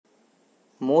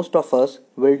Most of us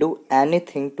will do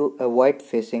anything to avoid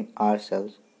facing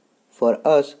ourselves. For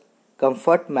us,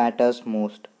 comfort matters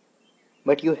most.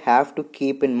 But you have to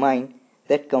keep in mind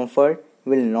that comfort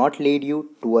will not lead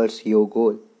you towards your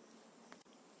goal.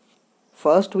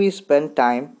 First, we spend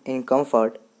time in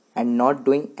comfort and not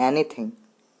doing anything.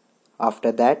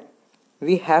 After that,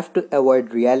 we have to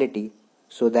avoid reality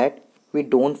so that we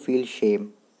don't feel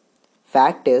shame.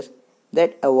 Fact is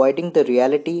that avoiding the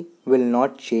reality will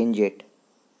not change it.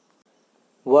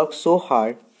 Work so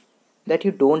hard that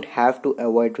you don't have to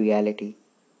avoid reality.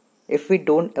 If we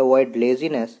don't avoid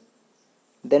laziness,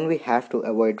 then we have to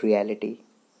avoid reality.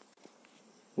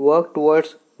 Work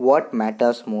towards what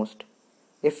matters most.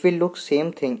 If we look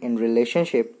same thing in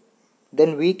relationship,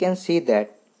 then we can see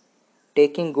that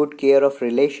taking good care of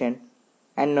relation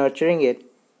and nurturing it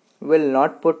will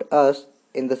not put us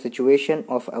in the situation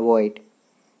of avoid.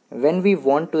 When we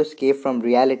want to escape from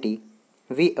reality,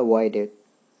 we avoid it,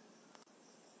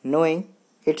 knowing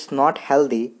it's not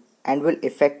healthy and will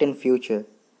affect in future.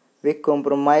 We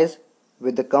compromise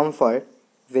with the comfort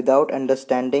without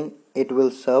understanding it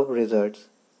will serve results.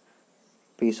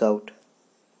 Peace out.